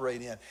to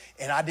operate in,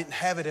 and I didn't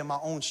have it in my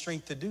own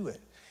strength to do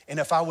it. And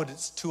if I were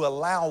to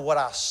allow what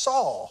I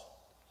saw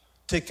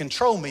to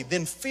control me,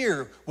 then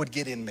fear would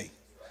get in me.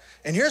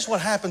 And here's what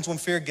happens when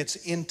fear gets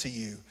into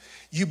you.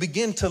 You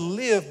begin to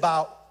live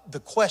by the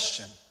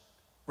question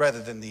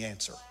rather than the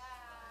answer.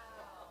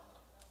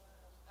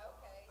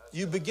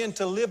 You begin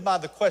to live by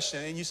the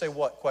question, and you say,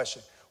 what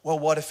question? Well,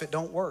 what if it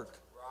don't work?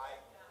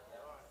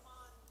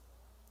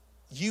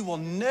 You will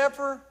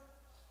never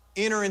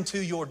enter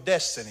into your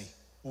destiny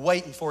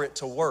waiting for it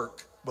to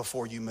work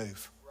before you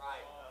move.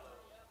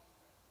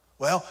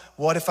 Well,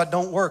 what if I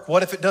don't work?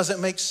 What if it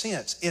doesn't make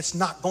sense? It's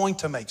not going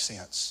to make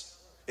sense.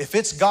 If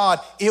it's God,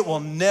 it will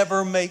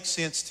never make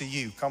sense to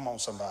you. Come on,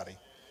 somebody.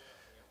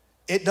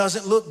 It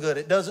doesn't look good.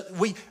 It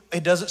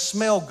doesn't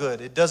smell good.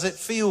 It doesn't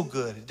feel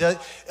good.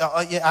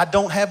 I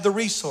don't have the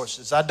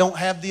resources. I don't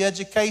have the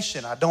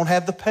education. I don't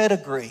have the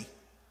pedigree.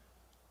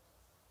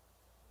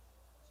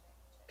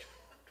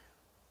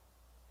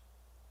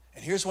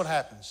 And here's what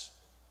happens.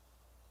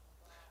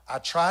 I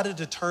try to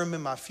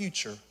determine my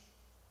future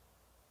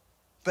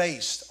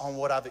based on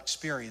what I've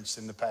experienced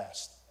in the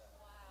past.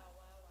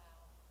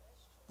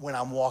 When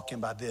I'm walking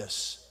by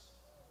this.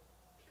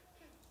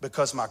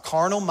 Because my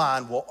carnal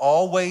mind will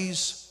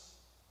always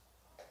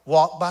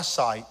walk by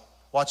sight,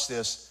 watch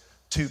this,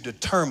 to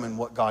determine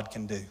what God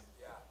can do.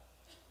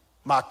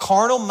 My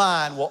carnal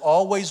mind will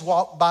always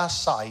walk by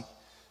sight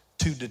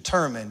to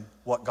determine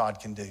what God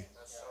can do.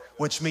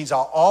 Which means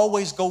I'll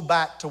always go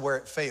back to where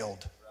it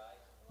failed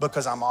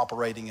because I'm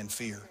operating in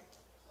fear.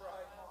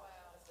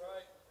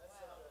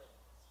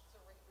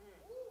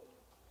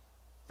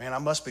 Man, I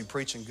must be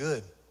preaching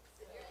good.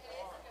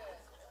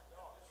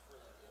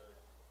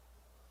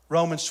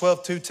 Romans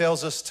 12:2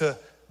 tells us to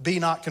be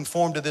not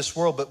conformed to this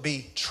world, but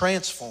be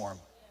transformed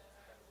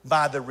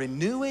by the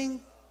renewing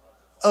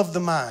of the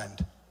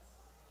mind.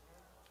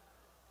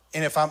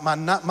 And if my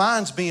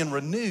mind's being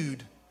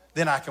renewed,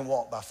 then I can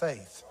walk by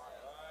faith.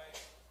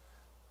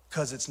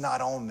 Because it's not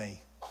on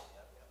me.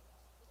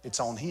 It's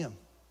on Him.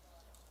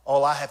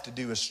 All I have to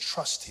do is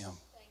trust Him.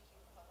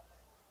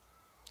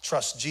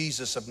 Trust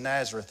Jesus of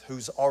Nazareth,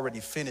 who's already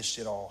finished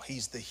it all.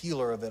 He's the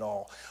healer of it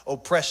all.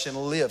 Oppression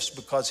lifts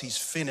because He's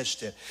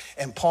finished it.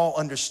 And Paul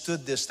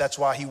understood this. That's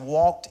why he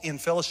walked in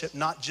fellowship,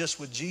 not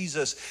just with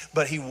Jesus,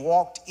 but he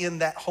walked in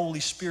that Holy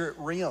Spirit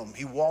realm.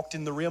 He walked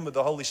in the realm of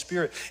the Holy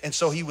Spirit. And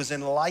so he was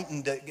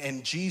enlightened,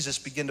 and Jesus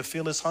began to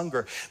feel his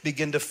hunger,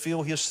 began to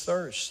feel his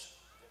thirst.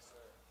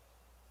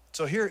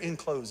 So here in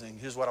closing,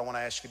 here's what I want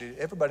to ask you to do.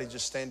 Everybody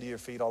just stand to your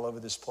feet all over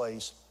this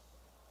place.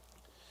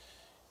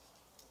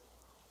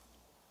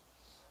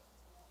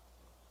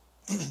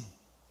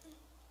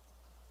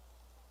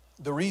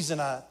 The reason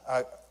I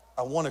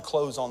want to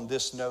close on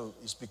this note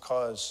is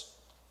because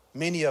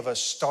many of us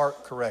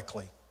start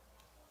correctly.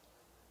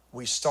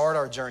 We start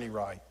our journey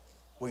right.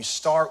 We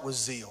start with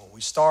zeal. We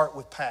start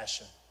with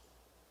passion.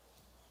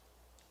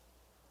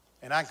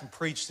 And I can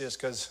preach this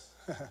because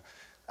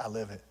I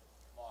live it.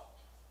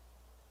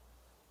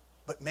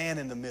 But man,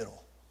 in the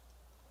middle,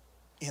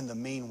 in the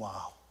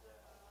meanwhile,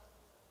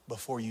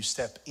 before you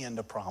step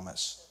into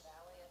promise.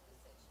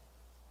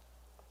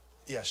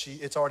 Yeah,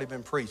 it's already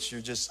been preached.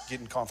 You're just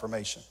getting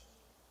confirmation.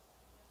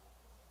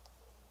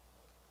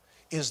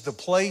 Is the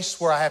place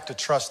where I have to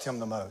trust Him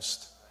the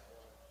most.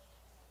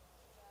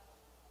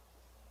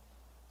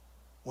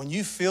 When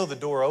you feel the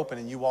door open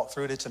and you walk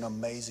through it, it's an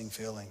amazing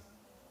feeling.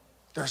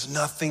 There's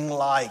nothing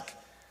like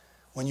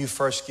when you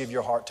first give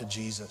your heart to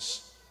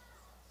Jesus.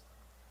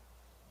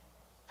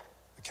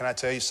 Can I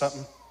tell you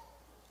something?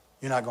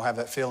 You're not going to have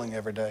that feeling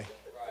every day.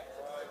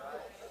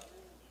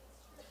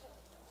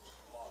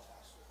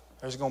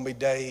 There's going to be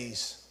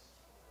days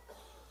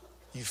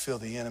you feel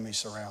the enemy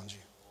surround you.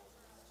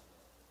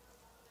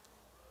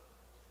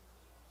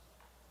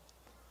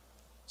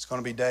 It's going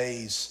to be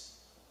days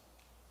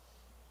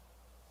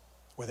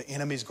where the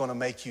enemy's going to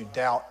make you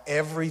doubt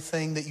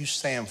everything that you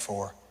stand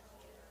for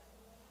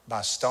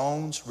by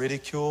stones,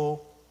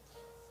 ridicule,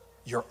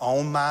 your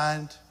own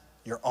mind,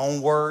 your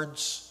own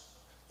words,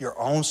 your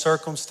own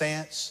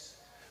circumstance,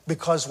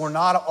 because we're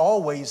not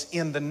always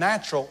in the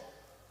natural,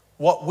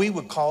 what we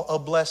would call a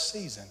blessed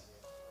season.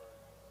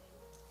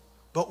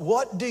 But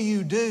what do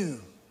you do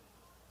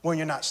when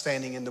you're not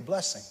standing in the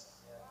blessing?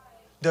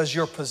 Does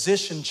your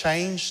position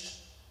change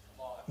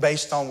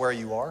based on where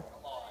you are?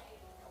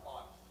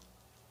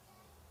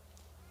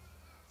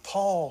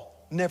 Paul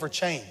never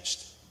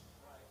changed.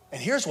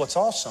 And here's what's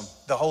awesome.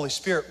 The Holy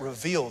Spirit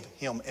revealed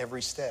him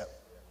every step.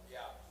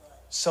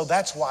 So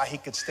that's why he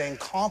could stand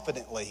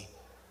confidently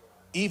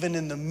even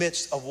in the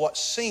midst of what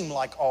seemed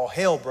like all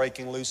hell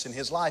breaking loose in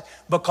his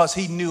life, because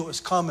he knew it was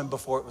coming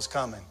before it was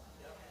coming.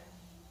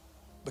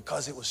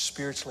 Because it was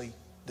spiritually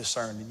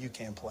discerned, and you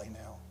can play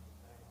now.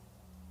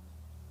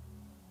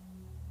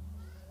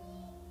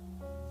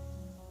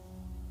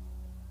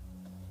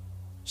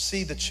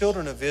 See, the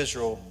children of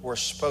Israel were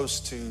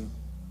supposed to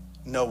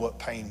know what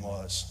pain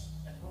was.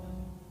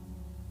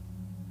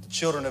 The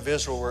children of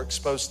Israel were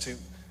supposed to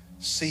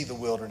see the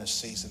wilderness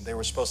season. They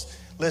were supposed to,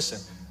 listen,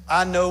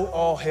 I know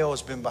all hell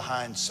has been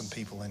behind some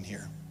people in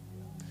here.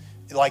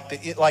 Like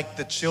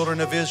the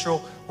children of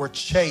Israel were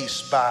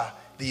chased by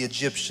the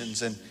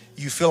Egyptians, and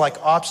You feel like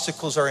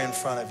obstacles are in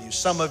front of you.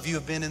 Some of you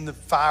have been in the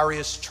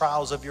fieriest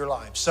trials of your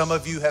life. Some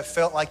of you have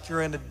felt like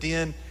you're in a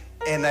den,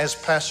 and as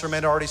Pastor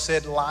Matt already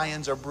said,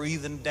 lions are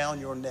breathing down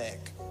your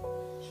neck.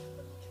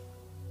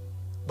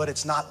 But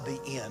it's not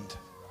the end.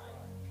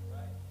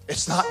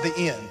 It's not the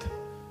end.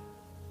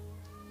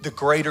 The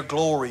greater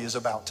glory is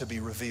about to be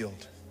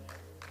revealed.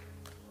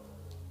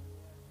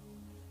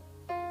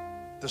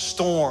 The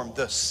storm,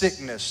 the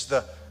sickness,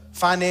 the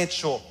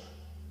financial,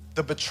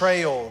 the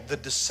betrayal, the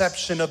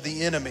deception of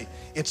the enemy.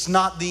 It's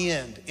not the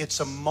end. It's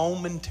a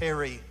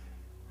momentary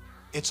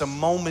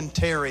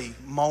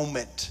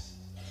moment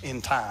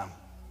in time.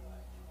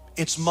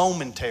 It's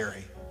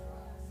momentary.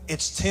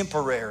 It's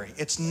temporary.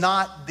 It's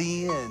not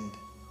the end.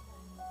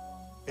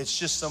 It's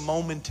just a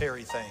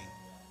momentary thing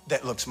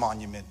that looks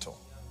monumental.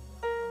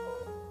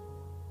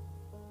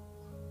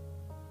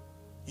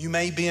 You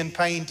may be in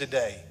pain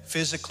today,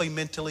 physically,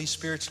 mentally,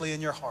 spiritually,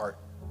 in your heart.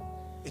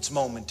 It's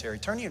momentary.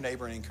 Turn to your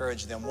neighbor and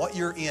encourage them. What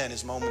you're in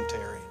is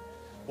momentary.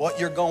 What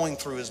you're going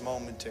through is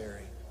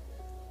momentary.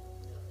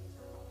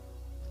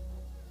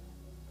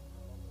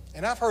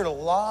 And I've heard a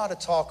lot of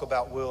talk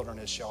about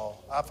wilderness,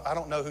 y'all. I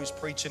don't know who's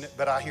preaching it,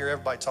 but I hear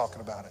everybody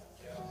talking about it.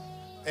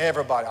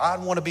 Everybody. I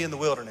want to be in the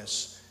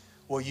wilderness.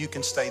 Well, you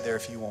can stay there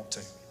if you want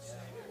to.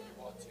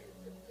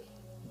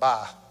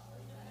 Bye.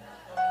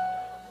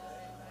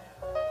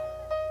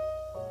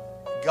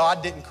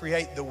 God didn't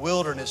create the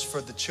wilderness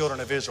for the children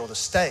of Israel to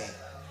stay.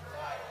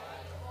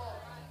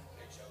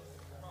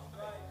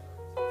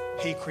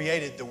 He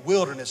created the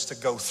wilderness to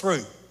go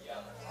through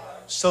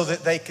so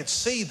that they could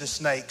see the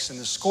snakes and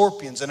the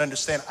scorpions and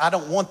understand, I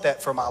don't want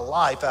that for my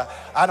life.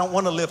 I don't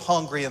want to live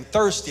hungry and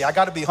thirsty. I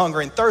got to be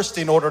hungry and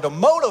thirsty in order to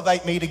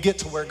motivate me to get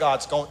to where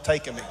God's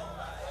taking me.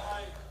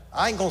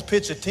 I ain't going to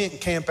pitch a tent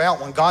and camp out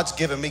when God's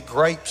giving me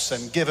grapes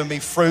and giving me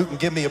fruit and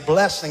giving me a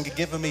blessing and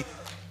giving me.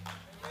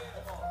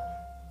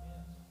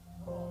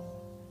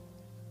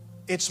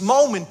 It's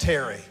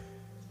momentary.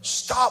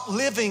 Stop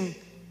living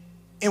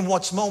in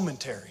what's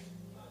momentary.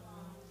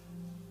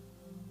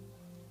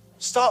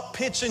 Stop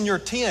pitching your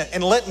tent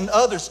and letting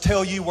others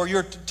tell you where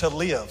you're to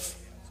live.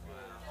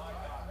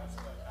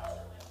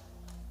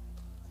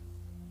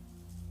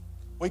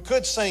 We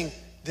could sing,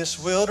 this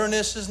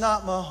wilderness is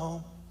not my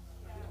home.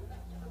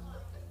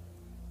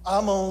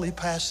 I'm only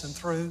passing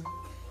through.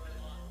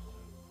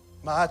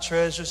 My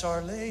treasures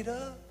are laid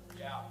up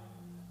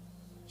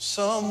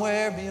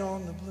somewhere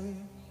beyond the blue.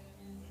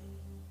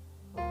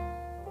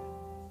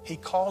 He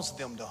caused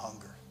them to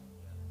hunger.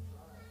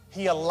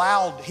 He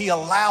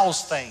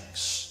allows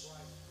things.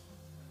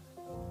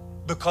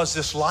 Because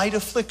this light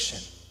affliction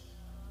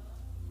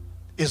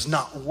is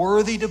not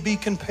worthy to be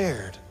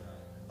compared.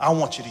 I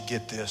want you to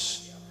get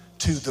this,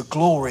 to the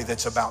glory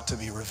that's about to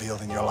be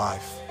revealed in your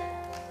life.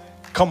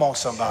 Come on,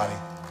 somebody.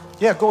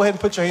 Yeah, go ahead and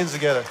put your hands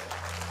together.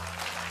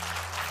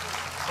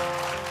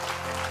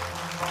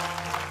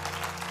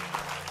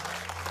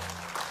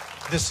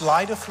 This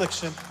light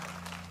affliction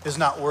is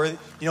not worthy.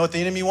 You know what the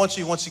enemy wants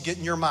you? He wants to get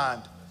in your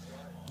mind.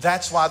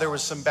 That's why there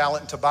was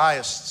Sanballat and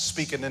Tobias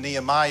speaking to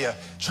Nehemiah,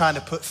 trying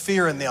to put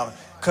fear in them.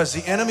 Because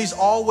the enemy's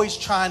always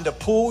trying to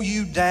pull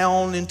you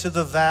down into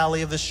the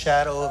valley of the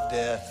shadow of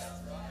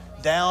death.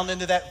 Down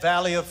into that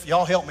valley of,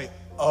 y'all help me,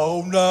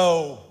 oh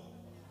no.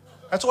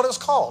 That's what it's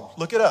called.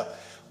 Look it up.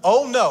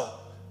 Oh no.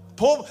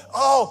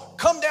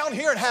 Come down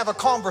here and have a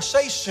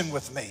conversation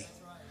with me.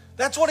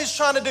 That's what he's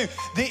trying to do.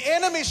 The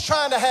enemy's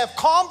trying to have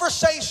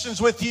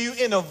conversations with you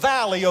in a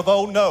valley of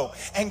oh no.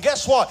 And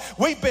guess what?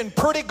 We've been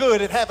pretty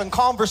good at having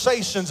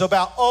conversations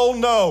about oh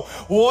no.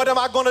 What am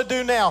I going to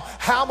do now?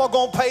 How am I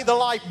going to pay the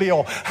light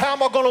bill? How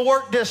am I going to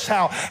work this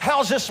out?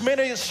 How's this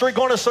ministry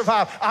going to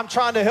survive? I'm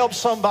trying to help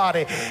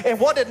somebody. And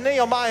what did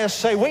Nehemiah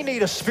say? We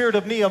need a spirit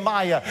of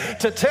Nehemiah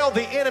to tell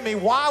the enemy,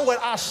 why would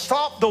I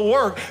stop the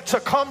work to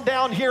come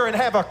down here and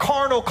have a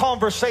carnal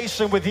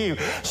conversation with you?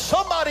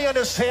 Somebody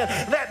understand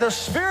that the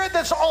spirit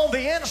that's on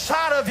the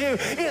inside of you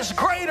is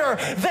greater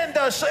than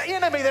the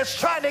enemy that's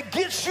trying to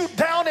get you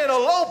down in a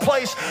low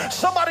place.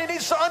 Somebody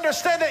needs to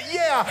understand that,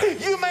 yeah,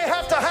 you may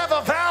have to have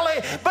a valley,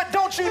 but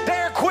don't you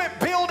dare quit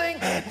building.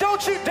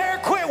 Don't you dare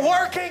quit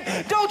working.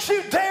 Don't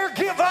you dare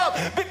give up,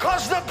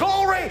 because the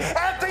glory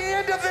at the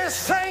end of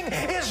this thing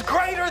is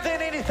greater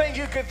than anything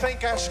you could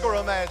think, ask, or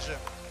imagine.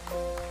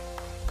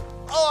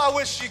 Oh, I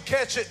wish you'd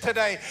catch it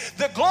today.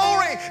 The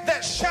glory that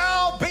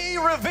shall be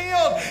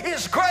revealed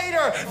is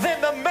greater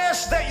than the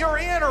mess that you're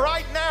in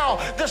right now.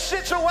 The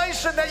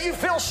situation that you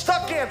feel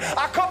stuck in.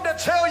 I come to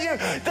tell you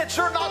that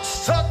you're not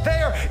stuck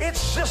there.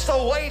 It's just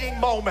a waiting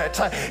moment.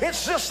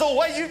 It's just the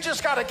way you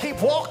just got to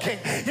keep walking.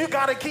 You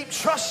got to keep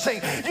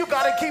trusting. You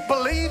got to keep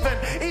believing.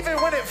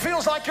 Even when it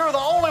feels like you're the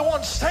only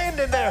one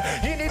standing there,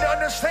 you need to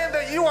understand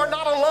that you are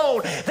not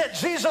alone. That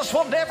Jesus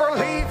will never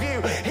leave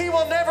you. He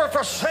will never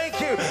forsake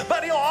you.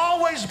 But He'll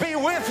always be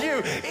with you,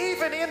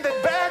 even in the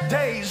bad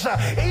days,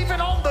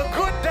 even on the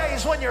good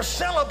days when you're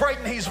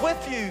celebrating. He's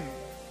with you.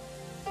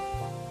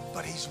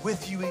 But He's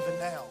with you even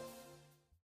now.